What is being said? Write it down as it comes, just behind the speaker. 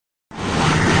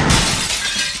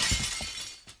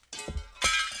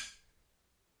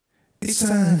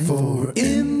sign for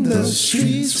In the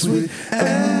Streets with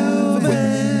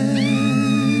ALVIN.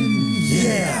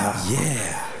 Yeah.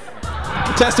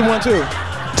 Yeah. Testing 1 2.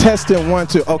 Testing 1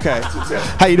 2. Okay.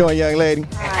 How you doing, young lady?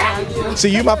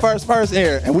 See, you my first person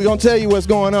here, and we're gonna tell you what's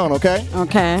going on, okay?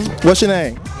 Okay. What's your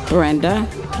name? Brenda.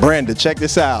 Brenda, check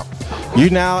this out. You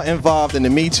now involved in the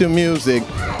MeTooMusic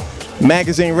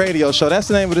magazine radio show. That's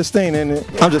the name of this thing, isn't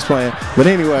it? I'm just playing. But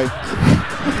anyway,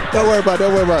 don't worry about it.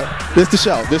 This the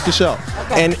show.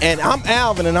 Okay. And I'm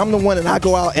Alvin, and I'm the one that I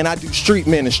go out and I do street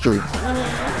ministry.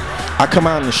 I come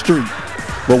out in the street.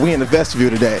 But we in the vestibule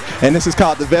today, and this is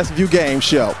called the Vestibule Game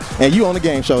Show. And you on the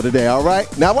game show today, all right?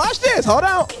 Now watch this, hold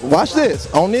on. Watch this.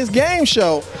 On this game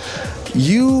show,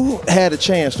 you had a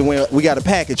chance to win. We got a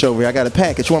package over here. I got a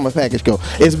package. Where my package go?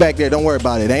 It's back there. Don't worry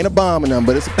about it. It ain't a bomb or nothing,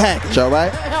 but it's a package, all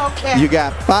right? Okay. You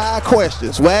got 5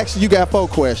 questions. Well, actually, you got 4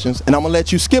 questions, and I'm gonna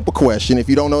let you skip a question if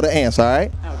you don't know the answer, all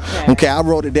right? Okay, I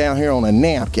wrote it down here on a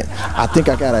napkin. I think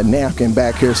I got a napkin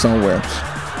back here somewhere.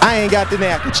 I ain't got the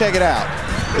napkin. Check it out.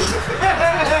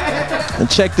 And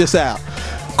check this out.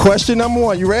 Question number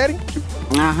 1. You ready?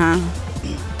 Uh-huh.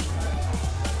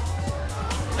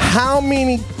 How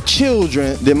many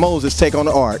children did Moses take on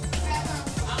the ark?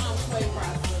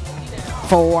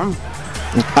 4. All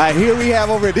right, here we have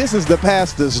over here. This is the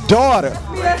pastor's daughter.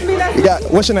 You got,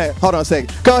 what's your name? Hold on a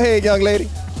second. Go ahead, young lady.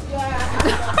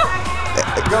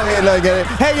 Go ahead, young lady.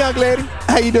 Hey, young lady.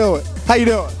 How you doing? How you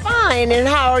doing? Fine, and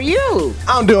how are you?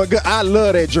 I'm doing good. I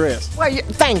love that dress. Well,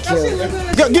 thank you.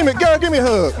 Girl, give me a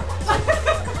hug.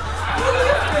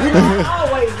 You know, I'm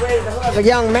always ready to hug a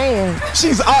young man.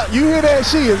 You hear that?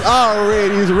 She is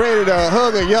already ready to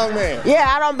hug a young man.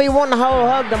 Yeah, I don't be wanting to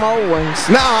hug them old ones.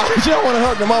 Nah, you don't want to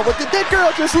hug them old. But did that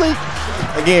girl just sleep?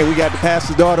 Again, we got the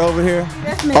pastor's daughter over here.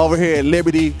 Over here at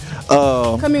Liberty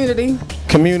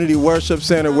Community Worship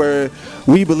Center, where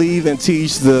we believe and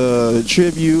teach the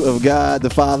tribute of God, the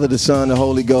Father, the Son, the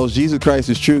Holy Ghost. Jesus Christ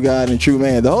is true God and true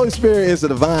man. The Holy Spirit is a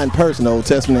divine person, the Old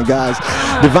Testament, God's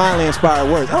divinely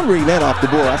inspired words. I'm reading that off the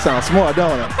board. I sound smart,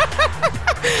 don't I?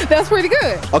 That's pretty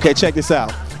good. Okay, check this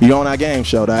out. You're on our game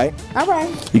show, right? All right.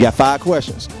 You got 5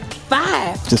 questions.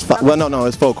 5? Just 5. Well, no,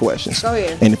 it's 4 questions. Go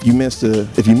ahead. And if you miss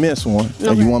one,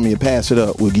 or you want me to pass it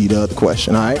up, we'll give you the other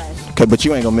question, all right? Okay, but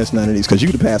you ain't gonna miss none of these because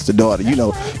you the pastor's daughter. You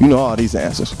know all these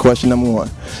answers. Question number 1.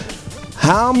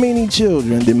 How many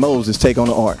children did Moses take on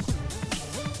the ark?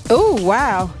 Oh,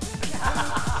 wow.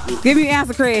 Give me the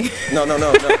answer, Craig. No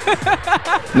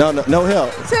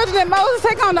help. Children did Moses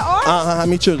take on the ark? How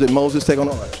many children did Moses take on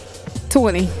the ark?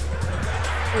 20.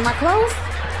 Am I close?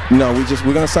 No,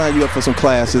 we're gonna sign you up for some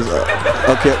classes.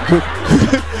 Okay.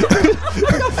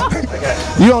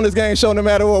 You on this game show no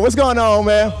matter what. What's going on,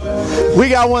 man? We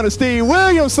got one of Steve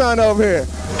Williams' son over here.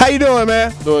 How you doing,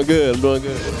 man? Doing good. I'm doing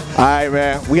good. All right,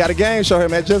 man. We got a game show here,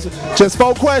 man. Just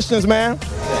 4 questions, man.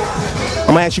 I'm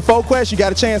gonna ask you 4 questions. You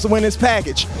got a chance to win this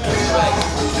package.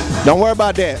 Don't worry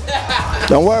about that.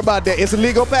 Don't worry about that. It's a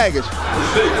legal package.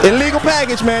 Illegal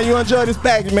package, man. You enjoy this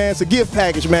package, man. It's a gift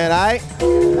package, man. All right.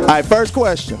 All right. First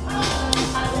question.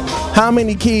 How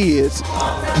many kids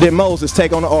did Moses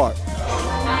take on the ark?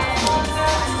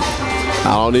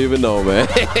 I don't even know, man.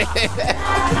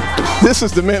 This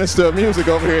is the minister of music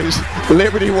over here at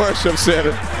Liberty Worship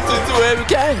Center. Took 2 of every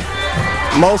kind.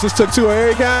 Moses took 2 of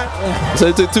every kind? So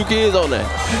he took 2 kids on that.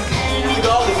 He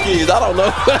took all his kids. I don't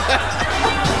know.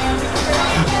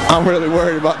 I'm really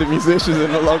worried about the musicians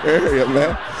in the local area,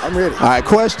 man. I'm ready. All right,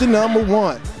 question number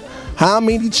 1. How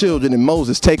many children did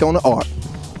Moses take on the ark?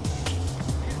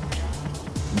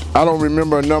 I don't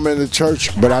remember a number in the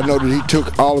church, but I know that he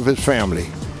took all of his family.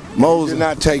 Moses did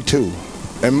not take 2.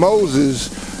 And Moses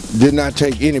did not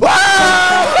take anybody.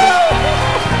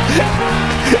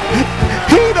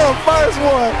 He the first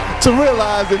one to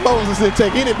realize that Moses didn't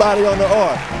take anybody on the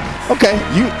ark. Okay,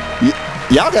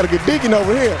 y'all got a good digging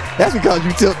over here. That's because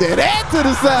you tilt that head to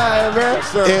the side, man.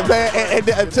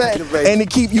 And to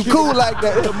keep you cool like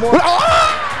that.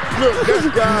 Look, that's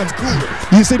God's cooler.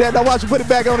 You see that? Now watch him put it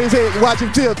back on his head. Watch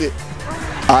him tilt it.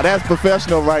 Oh, that's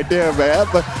professional right there, man.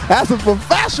 That's a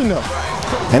professional.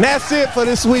 And that's it for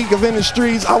this week of In the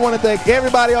Streets. I want to thank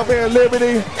everybody over here at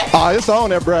Liberty. Oh, it's on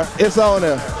there, bro. It's on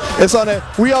there. It's on there.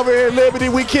 We over here at Liberty.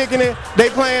 We kicking it. They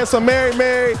playing some Mary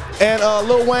Mary and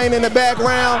Lil Wayne in the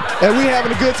background. And we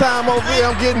having a good time over here.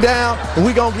 I'm getting down. And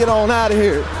we going to get on out of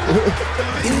here.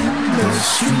 In the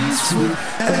streets with